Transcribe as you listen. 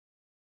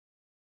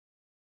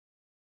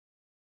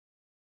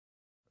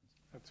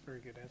That's a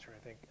very good answer, I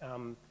think.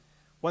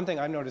 One thing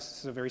I've noticed, this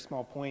is a very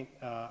small point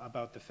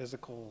about the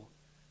physical,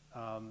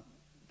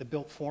 the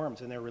built forms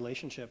and their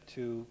relationship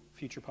to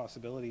future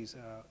possibilities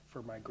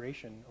for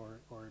migration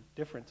or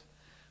difference.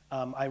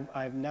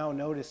 I've now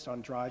noticed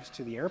on drives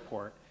to the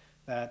airport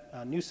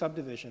that new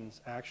subdivisions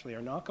actually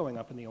are not going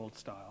up in the old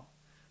style,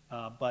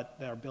 but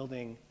they're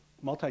building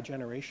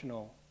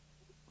multi-generational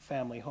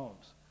family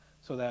homes,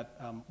 so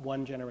that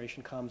one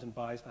generation comes and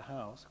buys the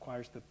house,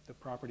 acquires the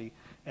property,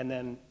 and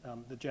then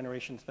the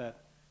generations that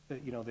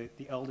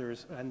the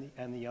elders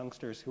and the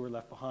youngsters who are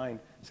left behind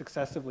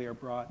successively are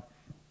brought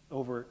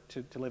over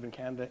to live in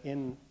Canada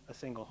in a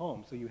single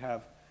home. So you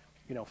have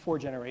 4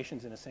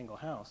 generations in a single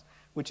house,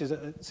 which is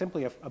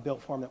simply a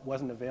built form that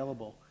wasn't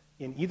available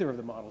in either of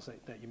the models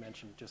that you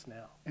mentioned just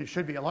now. And it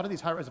should be. A lot of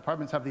these high-rise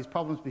apartments have these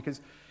problems because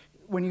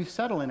when you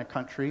settle in a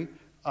country,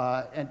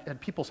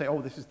 and people say,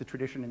 oh, this is the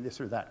tradition in this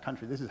or that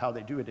country, this is how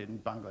they do it in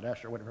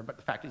Bangladesh or whatever, but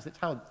the fact is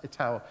it's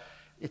how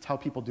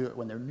people do it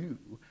when they're new.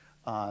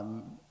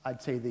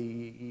 I'd say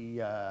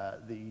the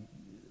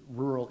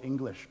rural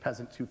English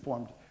peasants who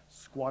formed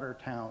squatter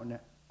town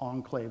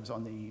enclaves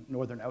on the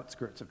northern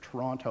outskirts of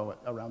Toronto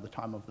around the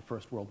time of the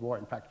First World War.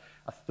 In fact,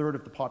 a third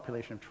of the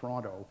population of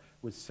Toronto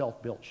was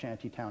self-built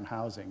shantytown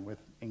housing with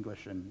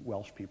English and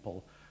Welsh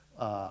people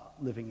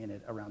living in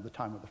it around the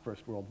time of the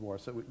First World War.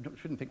 So we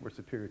shouldn't think we're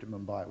superior to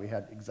Mumbai. We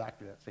had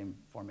exactly that same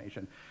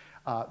formation.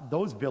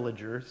 Those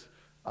villagers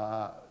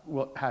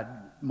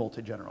had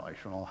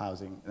multi-generational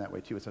housing in that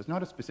way too. So it's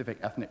not a specific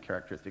ethnic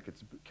characteristic,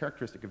 it's a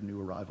characteristic of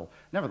new arrival.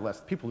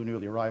 Nevertheless, people who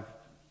newly arrive,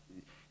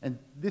 and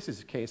this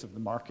is a case of the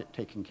market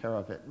taking care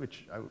of it,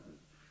 which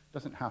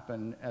doesn't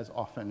happen as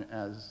often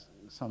as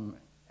some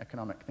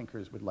economic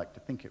thinkers would like to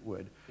think it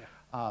would.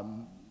 Yeah.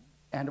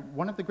 And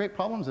one of the great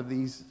problems of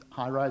these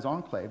high-rise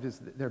enclaves is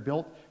that they're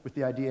built with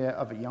the idea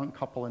of a young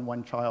couple and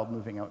one child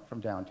moving out from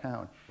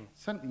downtown.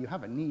 Suddenly you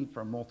have a need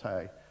for a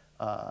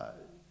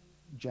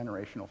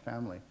multi-generational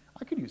family.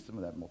 I could use some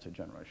of that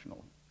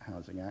multi-generational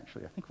housing,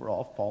 actually. I think we're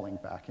all falling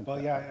back into that.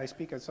 Well, yeah, I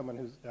speak as someone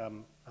whose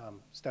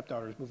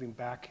stepdaughter is moving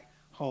back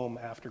home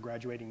after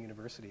graduating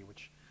university,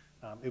 which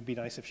it would be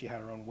nice if she had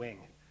her own wing,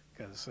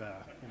 because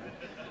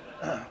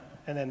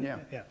and then yeah.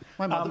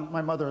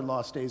 My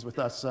mother-in-law stays with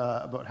us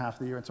about half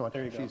the year, and so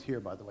she's here,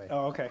 by the way.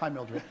 Oh, okay. Hi,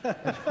 Mildred.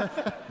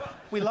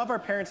 We love our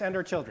parents and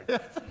our children,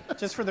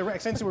 just for the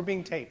since we're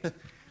being taped.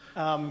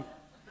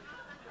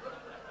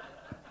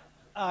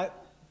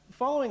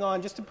 Following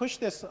on, just to push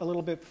this a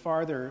little bit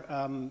farther,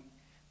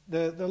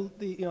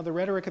 the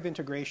rhetoric of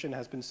integration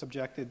has been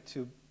subjected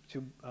to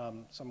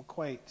some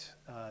quite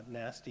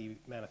nasty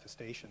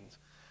manifestations.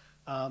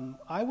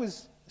 I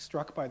was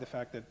struck by the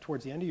fact that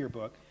towards the end of your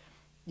book,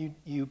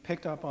 you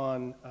picked up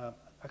on a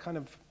kind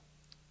of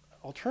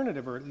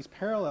alternative, or at least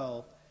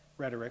parallel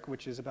rhetoric,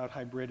 which is about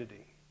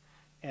hybridity.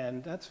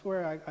 And that's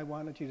where I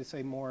wanted you to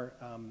say more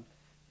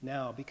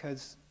now,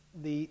 because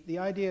the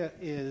idea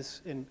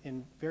is,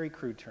 in very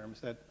crude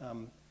terms, that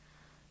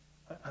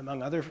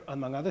among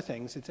other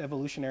things, it's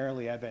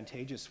evolutionarily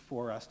advantageous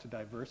for us to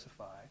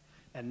diversify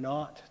and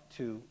not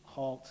to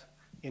halt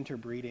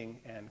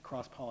interbreeding and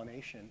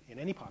cross-pollination in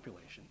any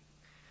population.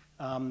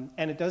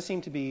 And it does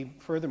seem to be,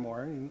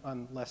 furthermore,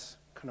 on less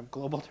kind of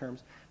global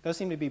terms, does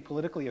seem to be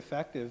politically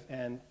effective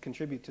and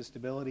contribute to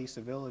stability,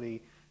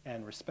 civility,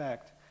 and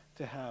respect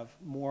to have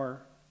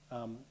more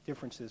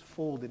differences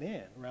folded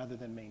in rather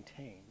than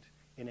maintained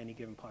in any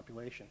given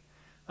population.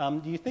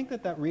 Do you think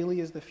that that really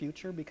is the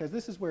future? Because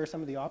this is where some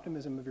of the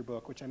optimism of your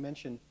book, which I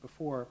mentioned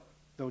before,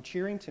 though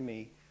cheering to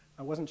me,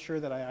 I wasn't sure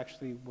that I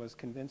actually was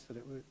convinced that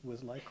it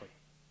was likely.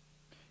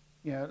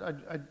 Yeah,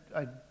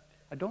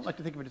 I don't like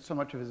to think of it so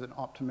much as an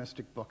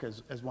optimistic book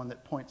as one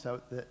that points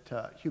out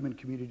that human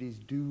communities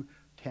do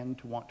tend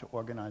to want to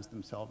organize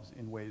themselves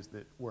in ways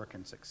that work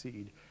and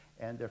succeed,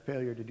 and their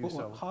failure to do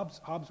so.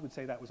 Hobbes would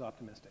say that was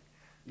optimistic.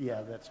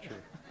 Yeah, that's true.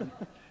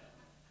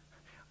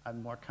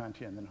 I'm more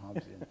Kantian than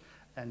Hobbesian.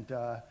 And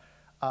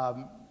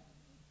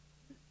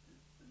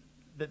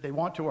that they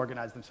want to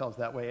organize themselves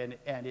that way,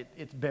 and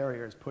it's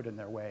barriers put in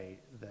their way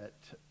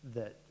that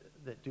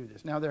do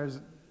this. Now there's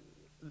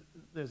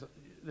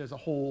a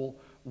whole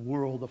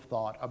world of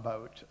thought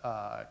about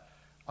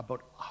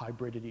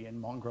hybridity and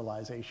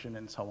mongrelization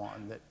and so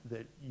on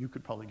that you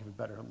could probably give a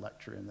better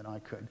lecture in than I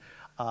could,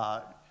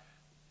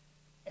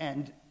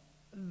 and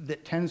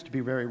that tends to be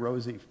very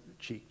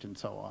rosy-cheeked and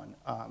so on.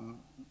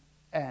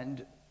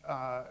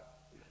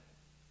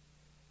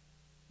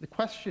 The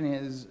question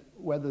is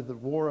whether the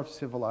War of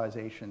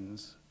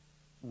Civilizations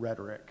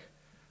rhetoric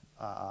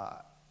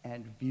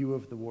and view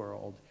of the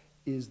world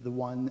is the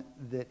one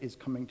that is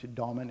coming to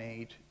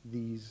dominate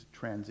these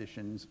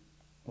transitions,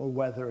 or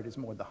whether it is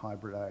more the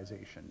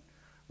hybridization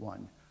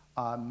one.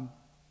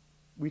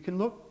 We can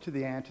look to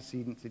the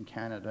antecedents in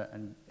Canada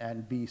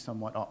and be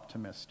somewhat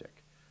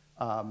optimistic.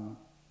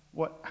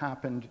 What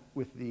happened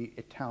with the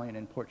Italian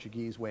and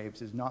Portuguese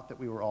waves is not that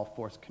we were all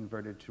forced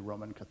converted to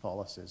Roman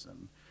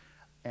Catholicism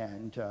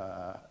and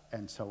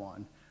so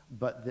on,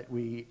 but that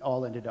we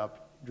all ended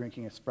up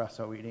drinking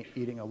espresso,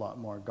 eating a lot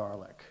more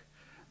garlic.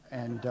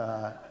 And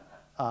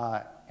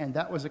And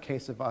that was a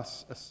case of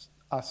us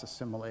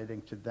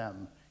assimilating to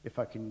them, if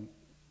I can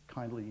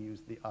kindly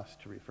use the us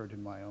to refer to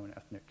my own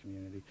ethnic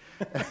community.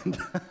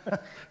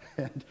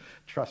 And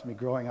trust me,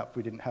 growing up,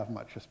 we didn't have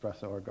much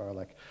espresso or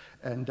garlic.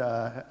 And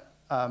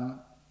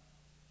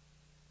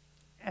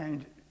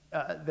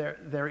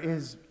there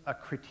is a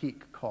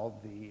critique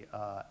called the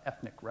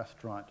ethnic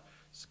restaurant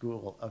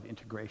school of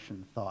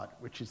integration thought,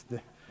 which is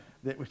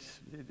which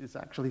is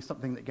actually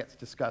something that gets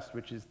discussed,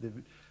 which is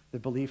the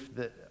belief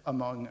that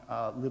among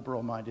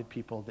liberal-minded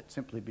people that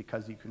simply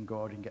because you can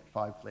go out and get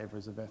 5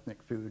 flavors of ethnic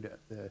food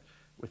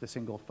with a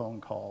single phone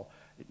call,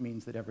 it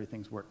means that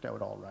everything's worked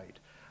out all right.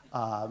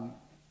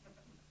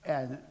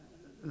 And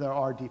there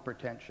are deeper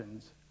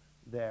tensions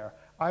there.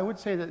 I would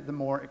say that the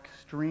more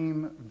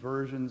extreme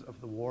versions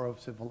of the War of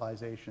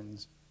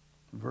Civilizations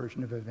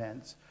version of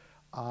events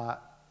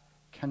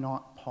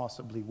cannot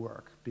possibly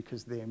work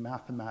because they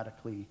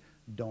mathematically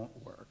don't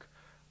work.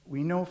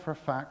 We know for a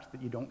fact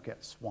that you don't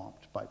get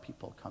swamped by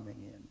people coming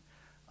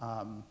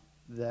in,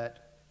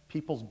 that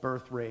people's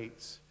birth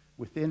rates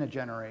within a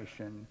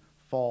generation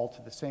fall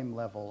to the same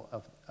level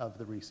of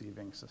the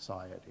receiving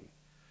society.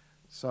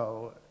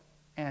 So,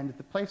 and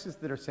the places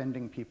that are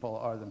sending people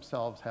are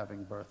themselves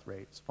having birth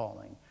rates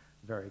falling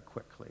very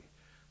quickly.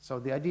 So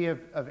the idea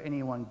of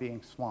anyone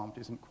being swamped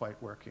isn't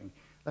quite working.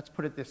 Let's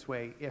put it this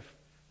way,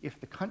 if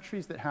the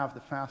countries that have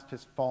the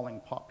fastest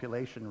falling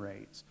population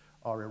rates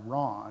are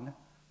Iran,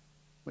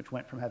 which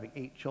went from having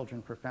 8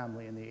 children per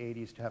family in the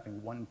 80s to having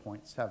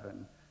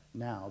 1.7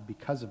 now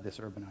because of this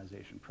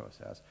urbanization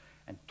process,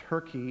 and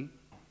Turkey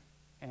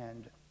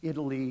and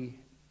Italy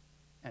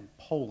and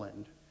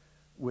Poland,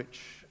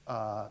 which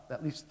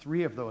at least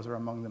 3 of those are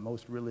among the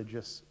most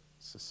religious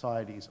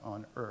societies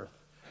on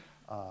earth.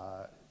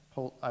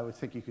 I would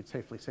think you could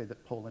safely say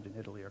that Poland and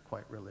Italy are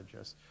quite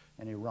religious,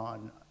 and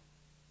Iran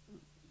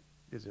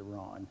is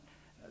Iran.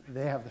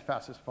 They have the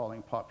fastest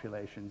falling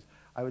populations.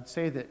 I would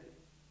say that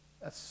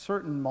a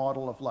certain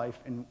model of life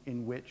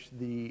in which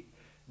the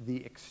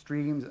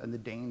extremes and the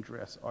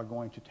dangerous are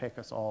going to take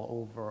us all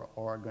over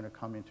or are going to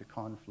come into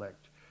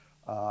conflict,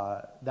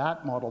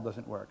 that model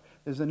doesn't work.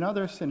 There's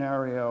another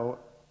scenario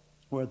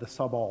where the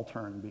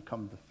subaltern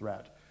become the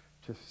threat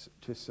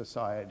to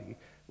society,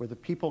 where the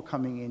people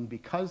coming in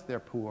because they're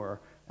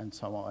poor and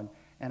so on.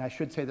 And I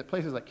should say that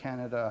places like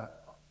Canada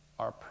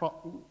are,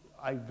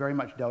 I very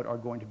much doubt, are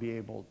going to be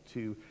able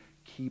to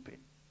keep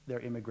their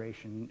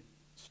immigration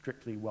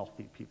strictly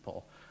wealthy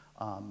people.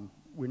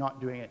 We're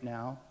not doing it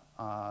now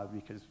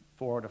because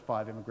 4 out of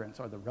 5 immigrants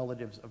are the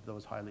relatives of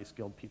those highly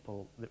skilled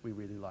people that we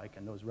really like,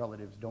 and those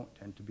relatives don't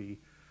tend to be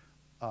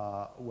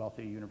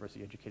wealthy,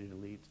 university-educated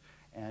elites.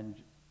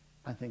 And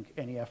I think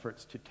any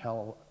efforts to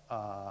tell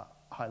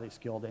highly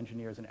skilled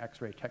engineers and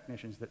X-ray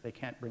technicians that they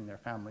can't bring their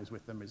families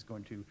with them is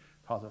going to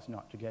cause us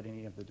not to get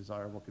any of the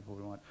desirable people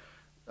we want.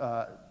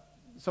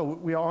 So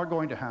we are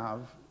going to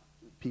have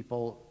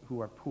people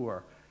who are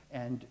poor.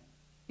 And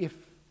if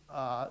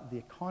the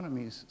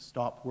economies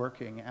stop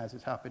working, as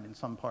has happened in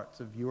some parts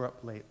of Europe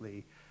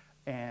lately,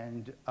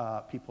 and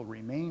people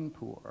remain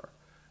poor,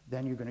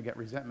 then you're going to get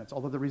resentments.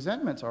 Although the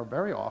resentments are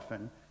very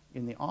often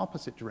in the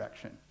opposite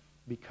direction,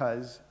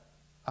 because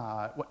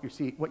what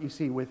you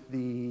see with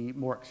the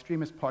more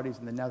extremist parties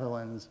in the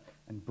Netherlands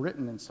and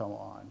Britain and so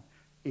on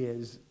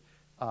is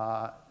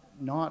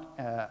not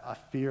a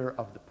fear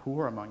of the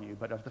poor among you,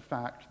 but of the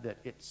fact that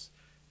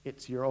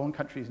it's your own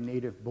country's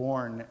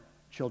native-born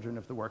children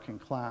of the working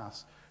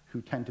class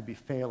who tend to be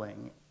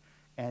failing,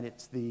 and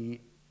it's the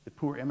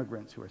poor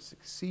immigrants who are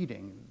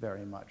succeeding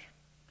very much.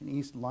 In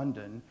East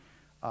London,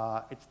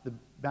 it's the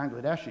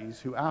Bangladeshis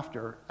who,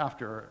 after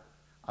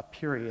a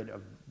period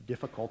of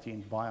difficulty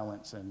and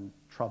violence and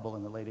trouble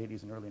in the late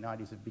 80s and early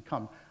 90s, have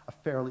become a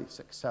fairly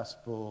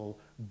successful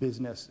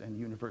business and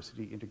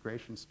university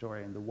integration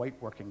story. And the white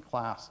working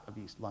class of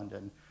East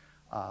London,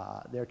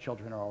 their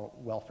children are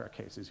welfare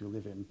cases who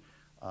live in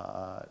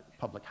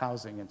public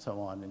housing and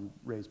so on, and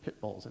raise pit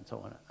bulls and so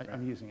on.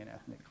 I'm using an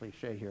ethnic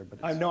cliche here, but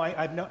it's,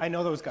 I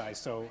know those guys,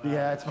 so...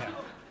 yeah, it's fine.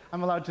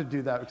 I'm allowed to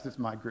do that because it's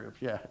my group,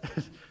 yeah.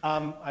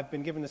 I've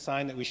been given the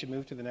sign that we should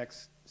move to the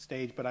next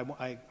stage, but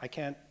I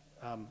can't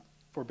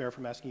forbear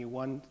from asking you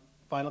one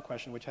final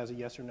question, which has a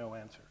yes or no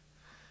answer.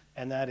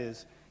 And that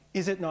is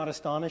it not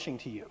astonishing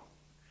to you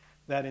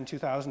that in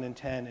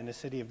 2010, in a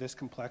city of this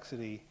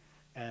complexity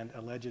and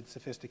alleged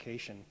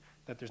sophistication,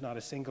 that there's not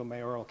a single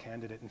mayoral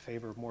candidate in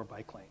favor of more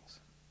bike lanes?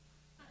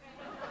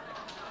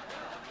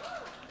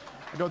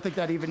 I don't think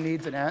that even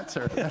needs an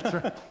answer. That's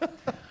right.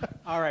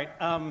 All right,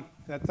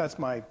 that's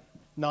my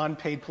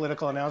non-paid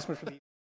political announcement for the